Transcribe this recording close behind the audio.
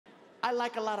I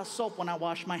like a lot of soap when I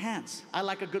wash my hands. I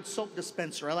like a good soap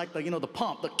dispenser. I like the, the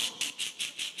pump.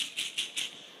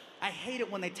 I hate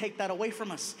it when they take that away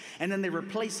from us and then they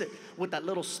replace it with that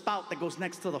little spout that goes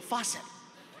next to the faucet.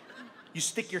 You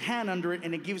stick your hand under it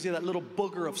and it gives you that little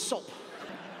booger of soap.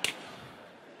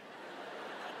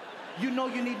 You know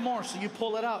you need more, so you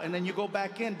pull it out and then you go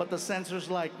back in, but the sensor's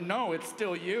like, no, it's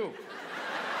still you.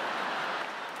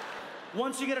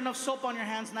 Once you get enough soap on your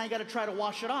hands, now you gotta try to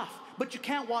wash it off. But you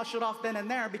can't wash it off then and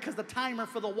there because the timer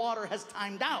for the water has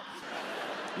timed out.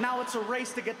 Now it's a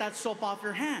race to get that soap off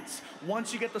your hands.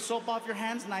 Once you get the soap off your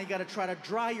hands, now you gotta try to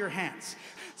dry your hands.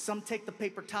 Some take the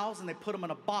paper towels and they put them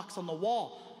in a box on the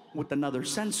wall with another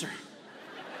sensor.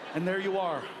 And there you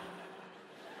are.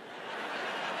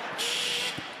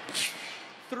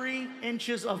 3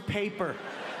 inches of paper.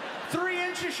 3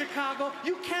 inches, Chicago.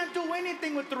 You can't do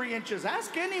anything with 3 inches.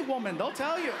 Ask any woman, they'll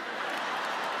tell you.